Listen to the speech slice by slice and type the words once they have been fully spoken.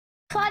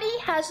Plotti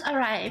has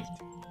arrived,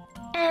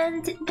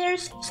 and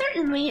there's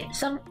certainly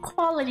some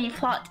quality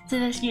plot to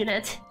this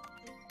unit.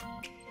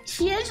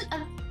 She is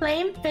a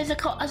flame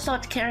physical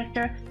assault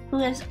character who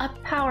is a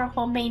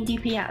powerful main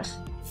DPS.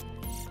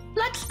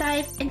 Let's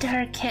dive into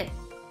her kit,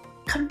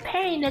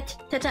 comparing it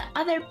to the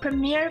other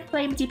premier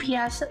flame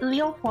DPS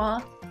Liu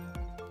Huo.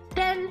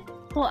 Then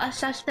we'll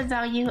assess the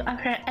value of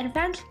her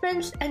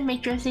advancements and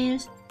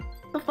matrices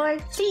before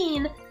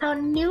seeing how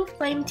new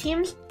flame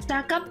teams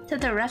stack up to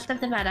the rest of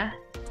the meta.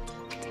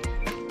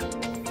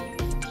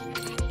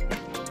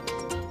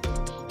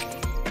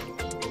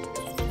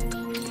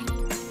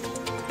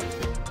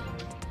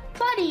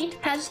 Plotti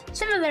has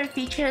similar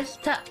features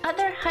to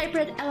other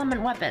hybrid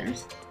element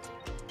weapons.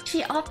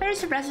 She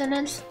offers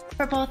resonance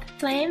for both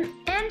flame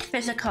and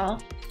physical,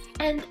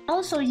 and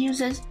also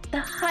uses the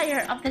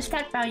higher of the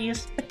stat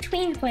values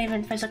between flame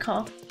and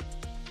physical.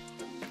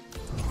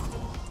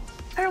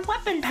 Her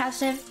weapon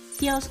passive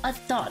deals a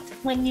dot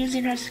when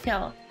using her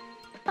skill,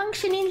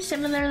 functioning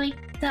similarly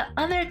to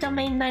other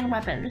Domain 9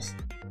 weapons.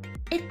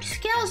 It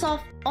scales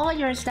off all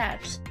your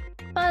stats,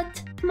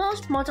 but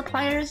most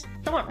multipliers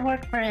don't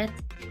work for it,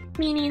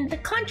 meaning the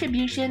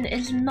contribution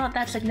is not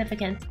that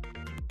significant.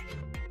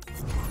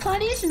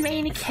 Plotti's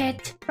main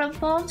kit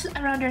revolves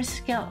around her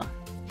skill.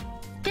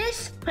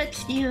 This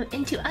puts you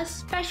into a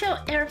special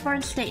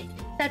airborne state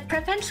that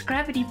prevents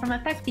gravity from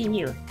affecting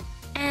you,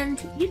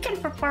 and you can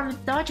perform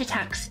dodge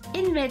attacks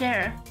in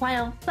midair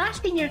while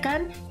blasting your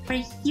gun for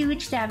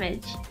huge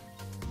damage.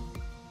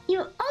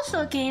 You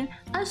also gain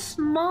a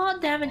small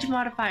damage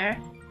modifier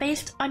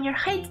based on your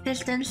height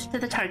distance to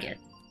the target.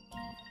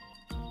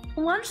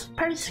 Once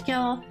per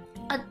skill,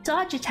 a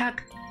dodge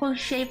attack will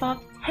shave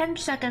off 10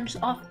 seconds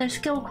off the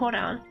skill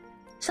cooldown,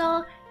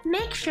 so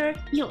make sure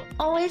you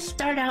always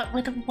start out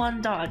with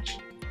one dodge.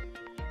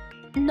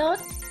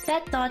 Note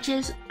that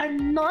dodges are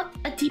not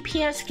a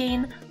DPS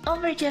gain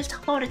over just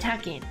hold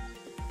attacking,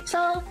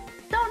 so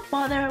don't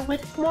bother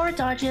with more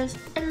dodges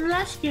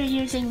unless you're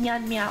using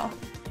Yan Miao.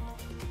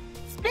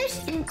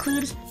 This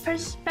includes her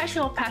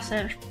special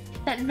passive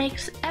that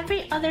makes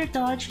every other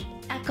dodge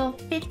echo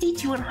 50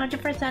 to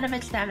 100% of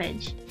its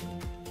damage.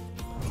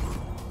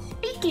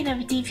 Speaking of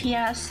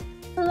DPS,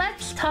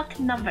 let's talk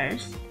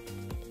numbers.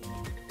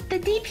 The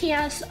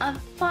DPS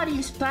of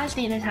Plotti's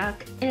blasting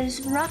attack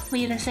is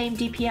roughly the same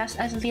DPS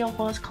as Liu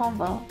Huo's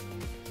combo.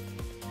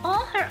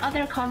 All her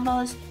other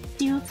combos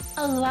do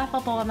a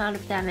laughable amount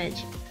of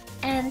damage,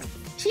 and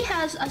she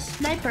has a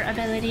sniper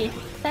ability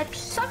that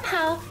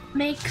somehow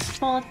makes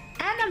both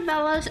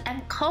Annabellas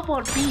and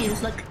Cobalt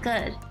Bees look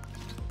good.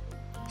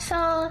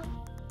 So,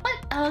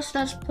 what else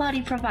does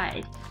Plotti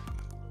provide?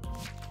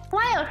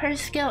 While her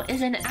skill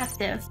isn't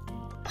active,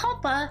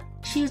 Pulpa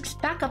shoots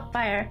backup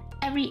fire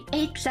every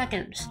 8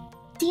 seconds,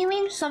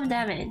 dealing some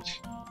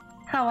damage.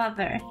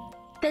 However,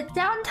 the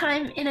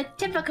downtime in a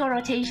typical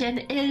rotation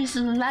is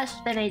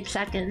less than 8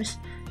 seconds,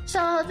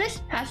 so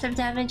this passive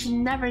damage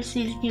never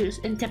sees use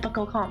in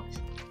typical comps.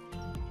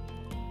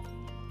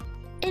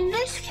 In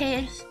this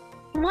case,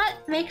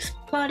 what makes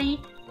Plotti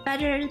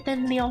better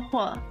than Liu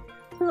Huo,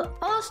 who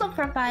also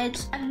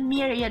provides a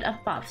myriad of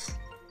buffs?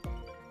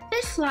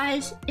 This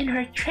lies in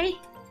her trait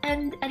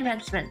and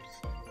advancements.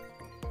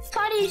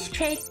 Plotti's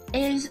trait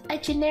is a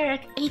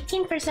generic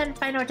 18%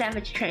 final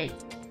damage trait,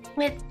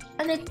 with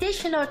an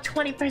additional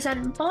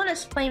 20%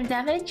 bonus flame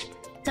damage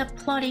to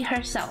Plotti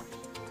herself.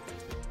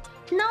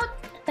 Note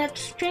that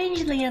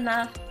strangely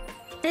enough,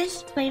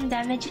 this flame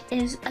damage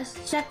is a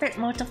separate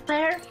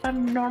multiplier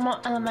from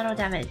normal elemental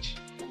damage.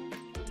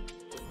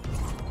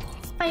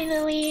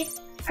 Finally,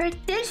 her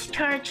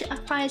Discharge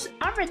applies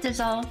Armor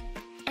Dissolve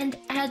and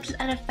adds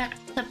an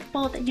effect to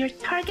both your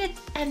target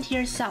and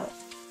yourself.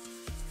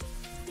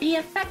 The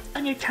effect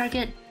on your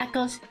target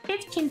echoes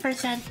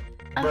 15%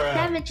 of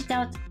damage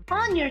dealt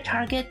on your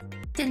target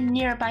to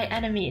nearby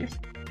enemies,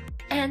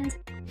 and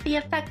the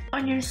effect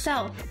on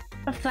yourself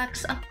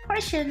reflects a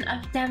portion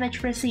of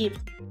damage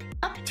received,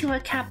 up to a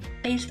cap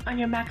based on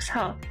your max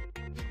health,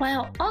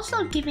 while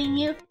also giving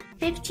you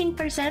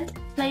 15%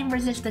 flame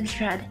resistance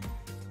shred.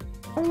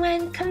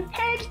 When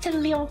compared to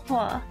Liu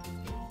Huo,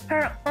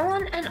 her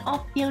on and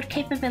off-field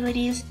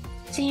capabilities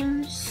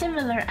seem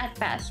similar at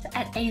best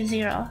at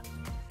A0.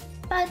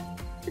 But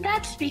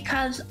that's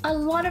because a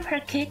lot of her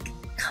kick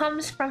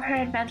comes from her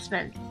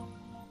advancement.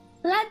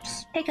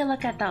 Let's take a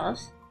look at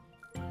those.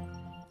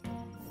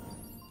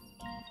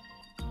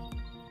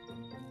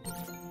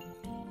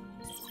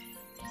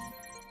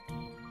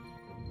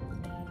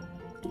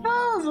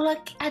 We'll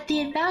look at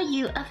the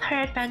value of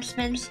her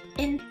advancements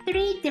in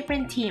 3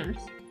 different teams.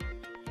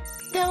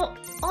 They'll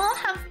all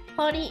have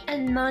Plotti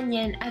and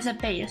Nonyan as a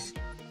base,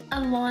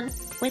 along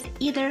with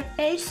either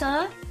Fei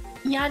Se,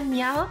 Yan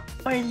Miao,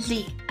 or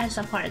Zeke as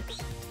supports.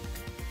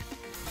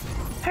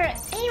 Her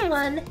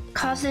A1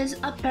 causes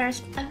a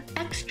burst of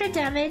extra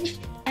damage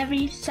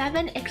every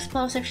 7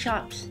 explosive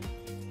shots.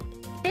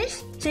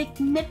 This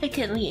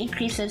significantly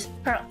increases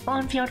her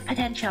on-field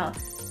potential,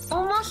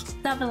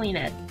 almost doubling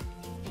it.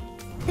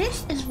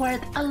 This is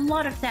worth a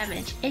lot of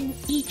damage in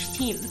each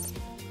team,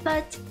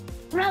 but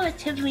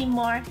relatively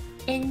more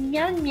in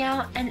Yan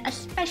Miao and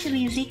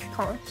especially Zeke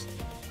comps,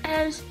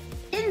 as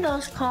in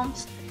those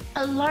comps,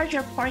 a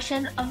larger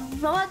portion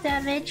of raw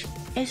damage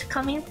is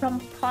coming from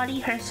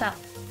Plotti herself.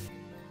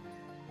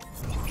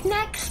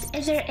 Next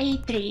is her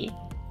A3,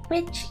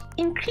 which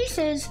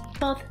increases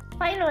both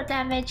final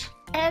damage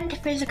and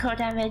physical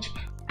damage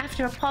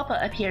after Papa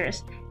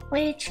appears,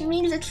 which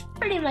means it's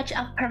pretty much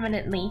up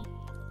permanently.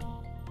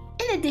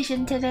 In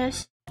addition to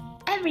this,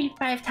 every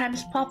 5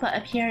 times Papa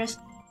appears,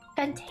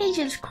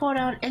 Fantasia's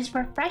cooldown is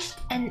refreshed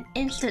and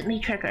instantly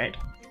triggered.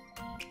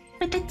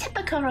 With the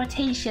typical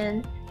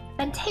rotation,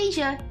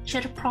 Fantasia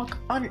should proc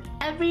on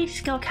every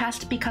skill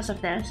cast because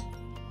of this.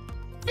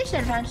 This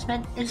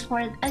advancement is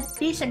worth a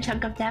decent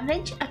chunk of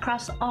damage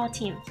across all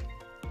teams.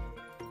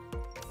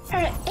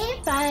 Her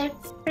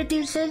A5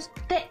 reduces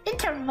the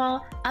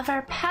interval of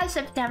her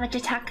passive damage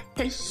attack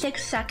to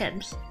 6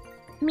 seconds,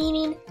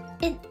 meaning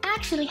it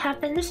actually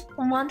happens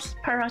once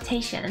per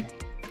rotation.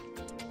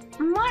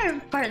 More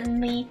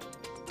importantly,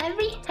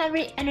 every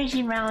heavy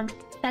energy round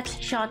that's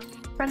shot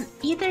from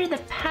either the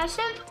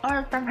passive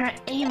or from her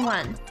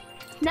A1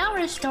 now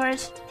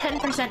restores 10%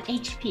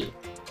 HP,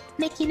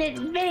 making it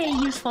very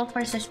useful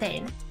for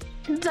sustain,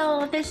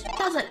 though this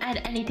doesn't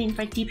add anything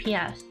for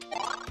DPS.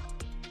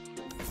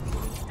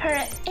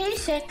 Her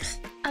A6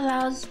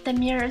 allows the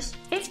mirror's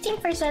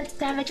 15%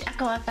 damage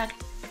echo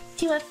effect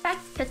to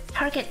affect the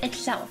target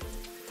itself,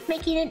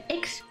 making it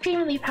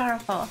extremely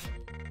powerful.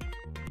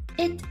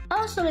 It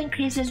also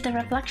increases the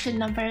reflection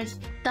numbers,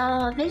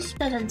 though this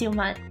doesn't do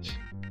much.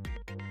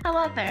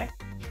 However,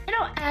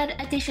 it'll add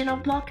additional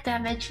block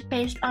damage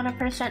based on a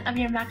percent of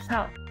your max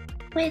health,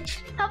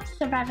 which helps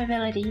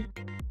survivability.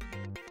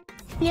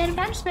 The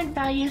advancement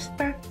values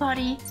for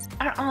Plotti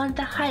are on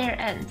the higher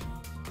end,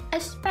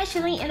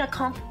 especially in a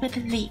comp with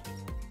Zeke,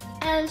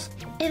 as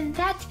in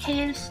that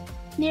case,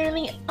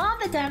 nearly all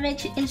the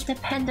damage is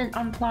dependent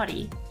on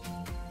Plotti.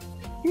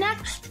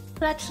 Next,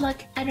 let's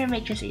look at her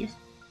matrices.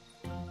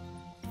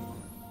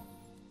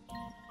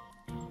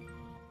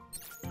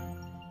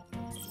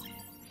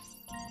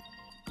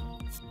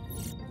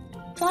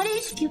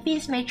 Plotti's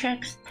 2-piece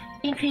matrix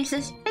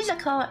increases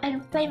physical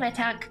and flame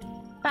attack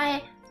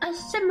by a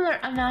similar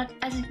amount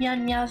as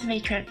Yan Miao's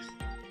matrix,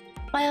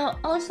 while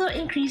also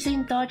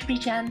increasing dodge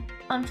regen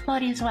on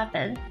Plotti's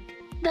weapon,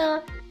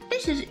 though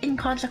this is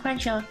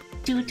inconsequential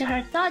due to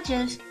her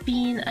dodges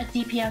being a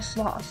DPS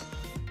loss.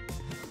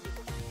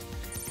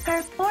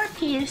 Her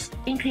 4-piece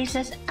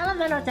increases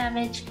elemental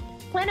damage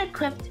when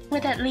equipped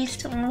with at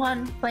least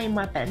one flame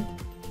weapon,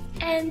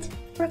 and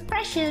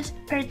refreshes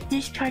her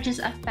Discharge's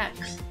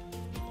effects,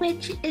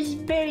 which is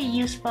very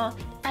useful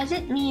as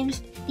it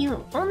means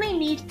you only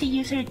need to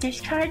use her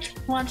Discharge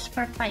once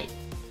per fight.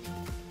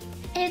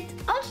 It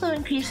also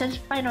increases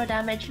final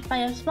damage by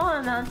a small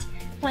amount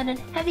when a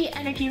heavy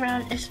energy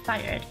round is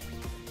fired.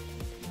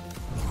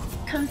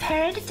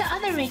 Compared to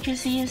other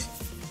matrices,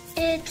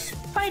 it's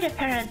quite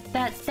apparent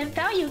that the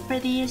value for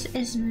these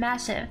is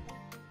massive,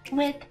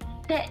 with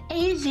the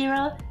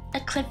A0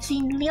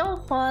 eclipsing Liu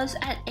Huo's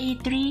at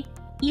A3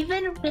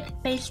 even with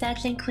base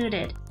stats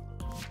included.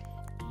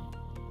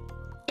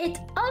 It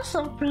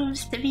also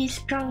proves to be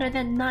stronger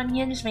than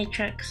Nanyin's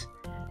matrix,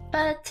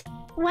 but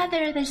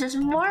whether this is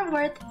more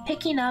worth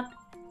picking up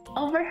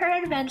over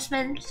her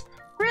advancements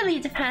really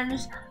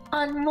depends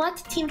on what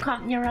team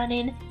comp you're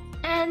running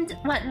and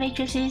what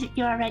matrices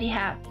you already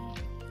have.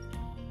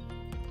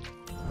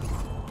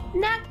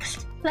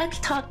 Next, let's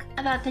talk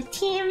about the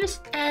teams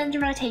and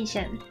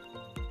rotation.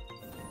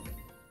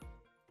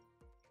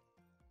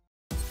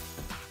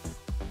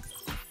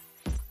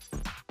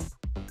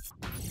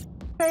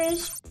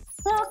 First,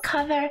 we'll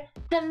cover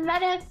the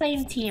Meta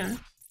Flame team,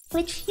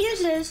 which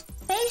uses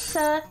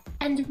Faisa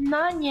and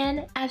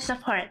Nanyin as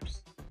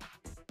supports.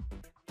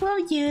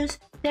 We'll use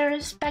their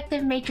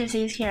respective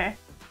matrices here,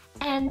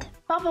 and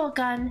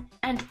Bubblegun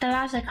and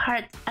Thoracic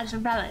Heart as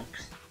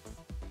relics.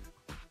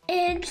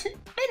 It's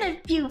been a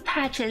few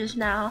patches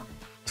now,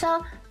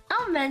 so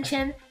I'll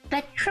mention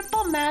that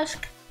Triple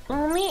Mask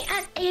only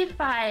at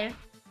A5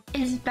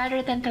 is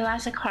better than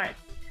Thoracic Heart.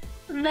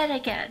 But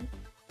again,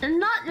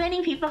 not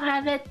many people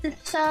have it,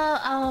 so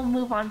I'll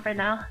move on for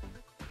now.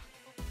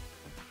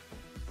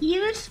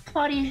 Use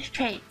Plotti's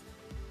trait,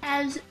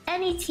 as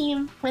any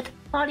team with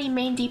Plotti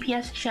main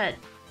DPS should.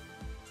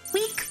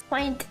 Weak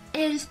Point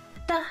is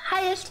the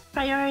highest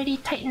priority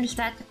Titan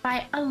stat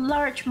by a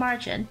large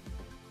margin,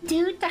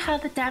 due to how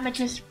the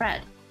damage is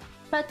spread,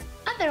 but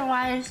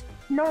otherwise,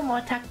 normal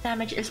attack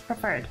damage is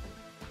preferred.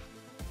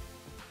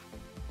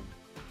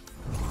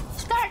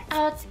 Start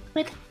out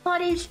with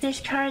Plotti's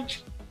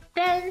Discharge,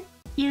 then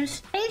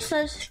use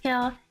Faisa's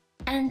skill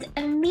and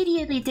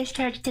immediately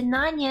discharge to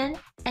Nanyin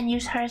and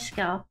use her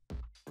skill.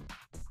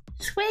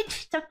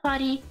 Switch to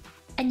Plotti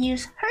and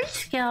use her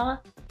skill,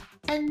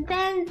 and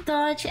then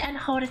dodge and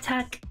hold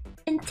attack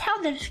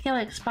until their skill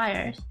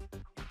expires.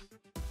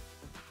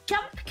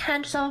 Jump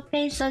cancel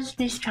Faisa's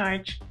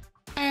Discharge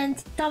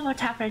and double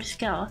tap her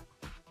skill,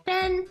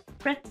 then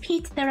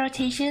repeat the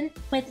rotation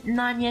with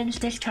Nanyin's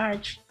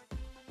Discharge.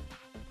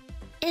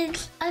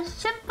 It's a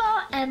simple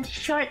and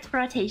short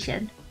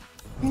rotation.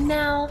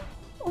 Now,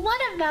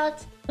 what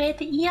about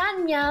with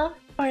Yan Miao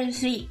or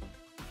Zeke?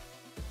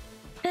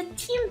 The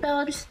team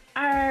builds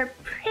are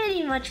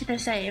pretty much the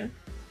same,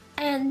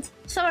 and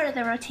so are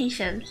the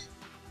rotations.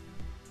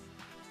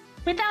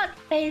 Without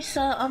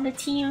Faisal on the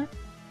team,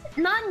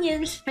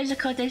 Nanyun's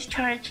physical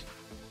discharge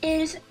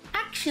is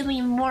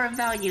actually more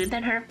value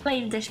than her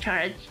flame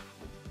discharge.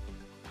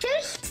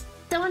 Just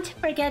don't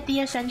forget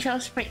the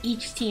essentials for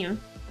each team.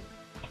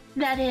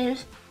 That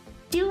is,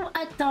 do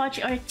a dodge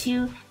or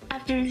two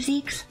after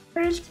Zeke's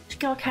first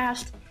skill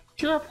cast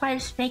to apply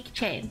Snake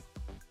Chain.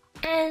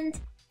 And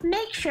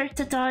make sure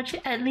to dodge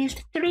at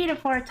least 3 to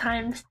 4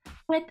 times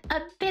with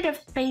a bit of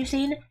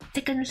spacing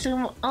to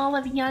consume all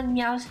of Yan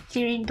Miao's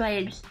Searing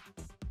Blades.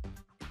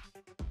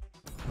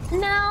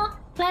 Now,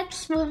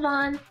 let's move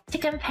on to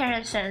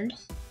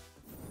comparisons.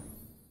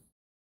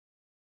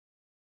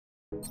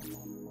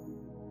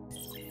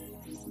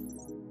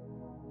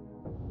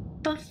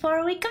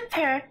 Before we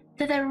compare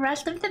to the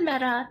rest of the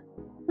meta,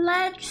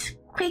 let's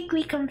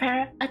quickly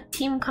compare a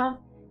team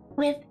comp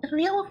with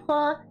Liu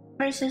Huo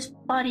versus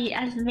Plotti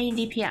as main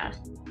DPS.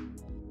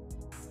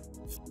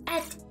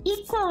 At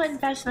equal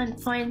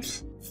investment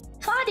points,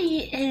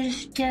 Plotti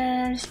is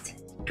just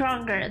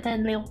stronger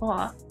than Liu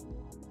Huo,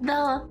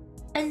 though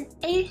an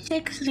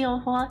A6 Liu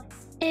Huo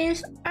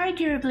is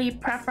arguably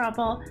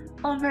preferable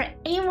over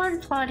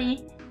A1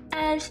 Plotti,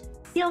 as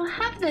you'll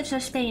have the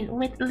sustain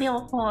with Liu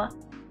Huo.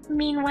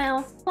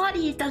 Meanwhile,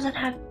 Plotti doesn't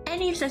have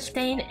any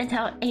sustain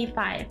until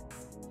A5.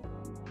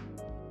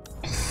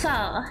 So,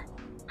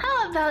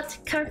 how about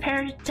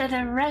compared to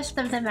the rest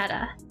of the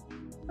meta?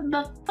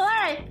 Before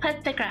I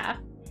put the graph,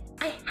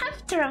 I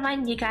have to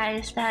remind you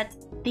guys that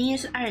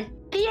these are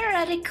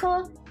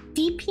theoretical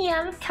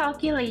DPM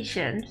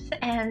calculations,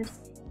 and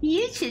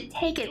you should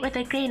take it with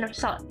a grain of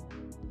salt.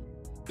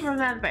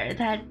 Remember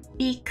that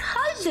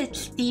because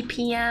it's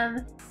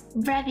DPM,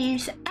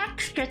 Brevi's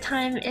extra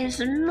time is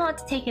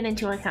not taken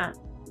into account.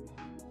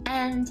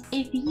 And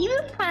if you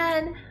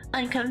plan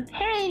on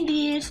comparing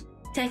these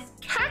to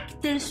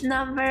Cactus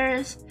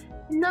numbers,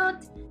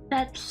 note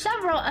that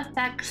several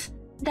effects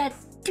that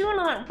do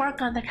not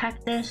work on the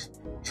Cactus,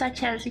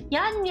 such as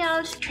Yan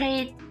Miao's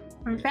trait,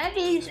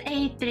 Brevi's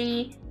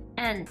A3,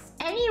 and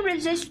any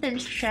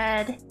resistance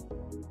shred,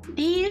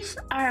 these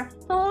are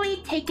fully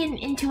taken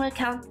into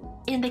account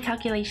in the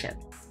calculation.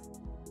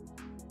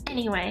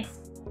 Anyway,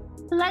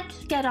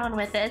 let's get on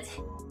with it.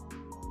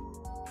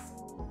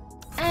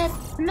 At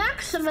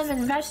maximum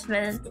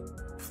investment,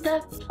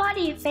 the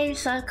Plotti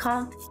Faisal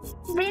comp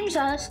brings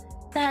us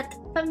that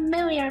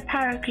familiar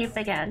power creep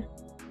again,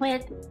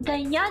 with the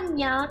Yan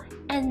Miao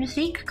and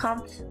Zeke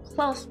comps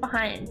close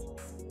behind.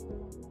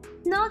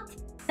 Note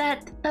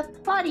that the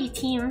Plotti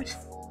teams,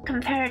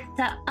 compared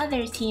to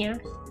other teams,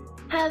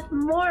 have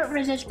more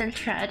resistance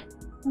shred,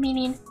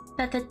 meaning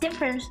that the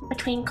difference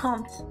between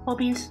comps will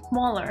be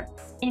smaller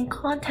in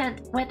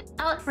content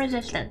without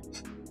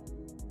resistance.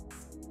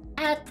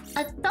 At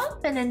a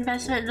Dolphin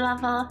investment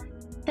level,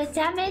 the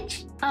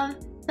damage of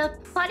the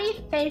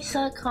Plotti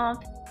Faisal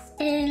comp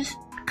is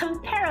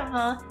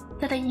comparable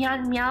to the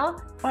Yan Miao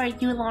or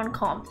Yulon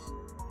comps,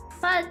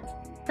 but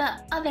the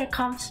other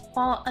comps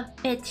fall a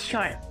bit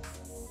short,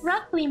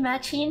 roughly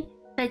matching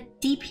the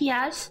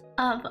DPS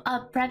of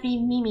a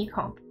Brevi Mimi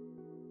comp.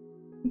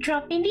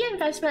 Dropping the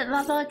investment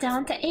level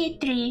down to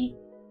A3,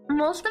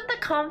 most of the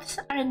comps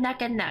are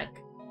neck and neck.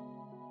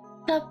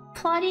 The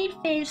Plotti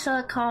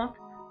Faisal comp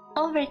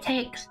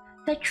overtakes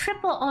the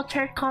triple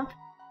altered comp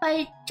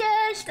by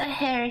just a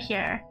hair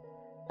here,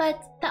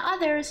 but the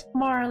others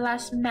more or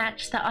less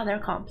match the other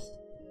comps.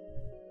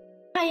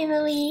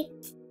 Finally,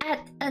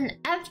 at an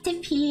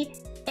FTP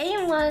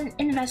A1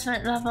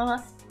 investment level,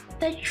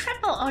 the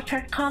triple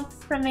altered comp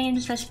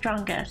remains the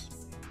strongest,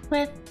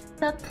 with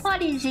the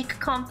Plotti Zeke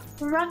comp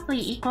roughly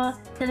equal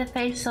to the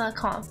Faisal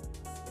comp.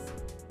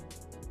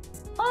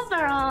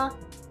 Overall,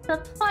 the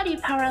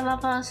Plotti power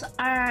levels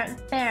are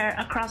fair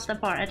across the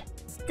board,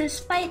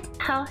 despite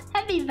how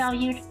heavy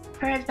valued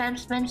her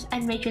advancements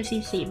and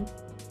matrices seem.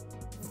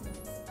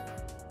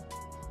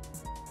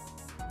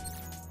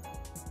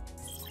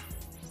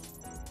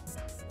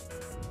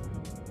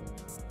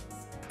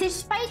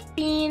 Despite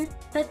being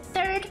the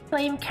third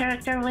flame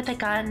character with a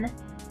gun,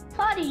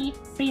 Plotti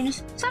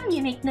brings some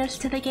uniqueness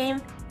to the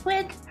game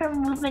with her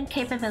movement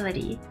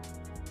capability.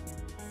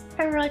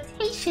 Her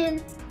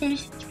rotation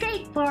is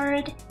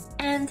straightforward,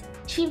 and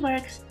she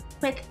works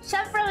with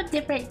several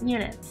different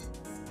units.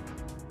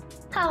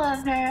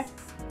 However,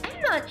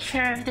 I'm not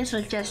sure if this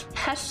was just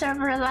test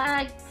server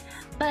lag,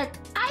 but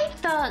I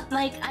felt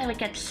like I would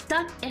get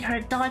stuck in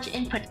her dodge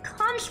input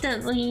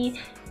constantly,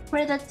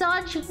 where the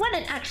dodge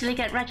wouldn't actually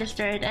get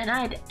registered and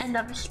I'd end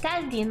up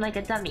standing like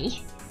a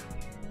dummy.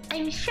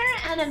 I'm sure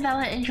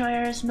Annabella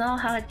enjoyers know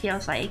how it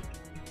feels like.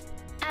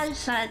 As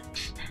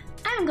such,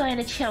 I'm going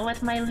to chill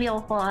with my Liu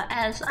Huo,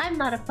 as I'm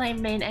not a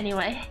flame main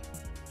anyway.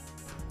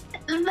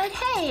 But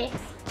hey,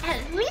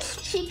 at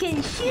least she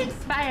can shoot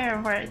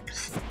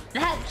fireworks.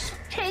 That's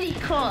pretty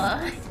cool.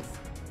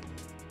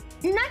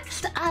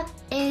 next up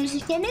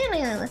is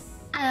Yanulu.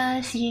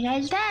 I'll see you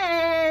guys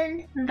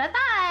then. Bye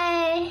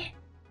bye!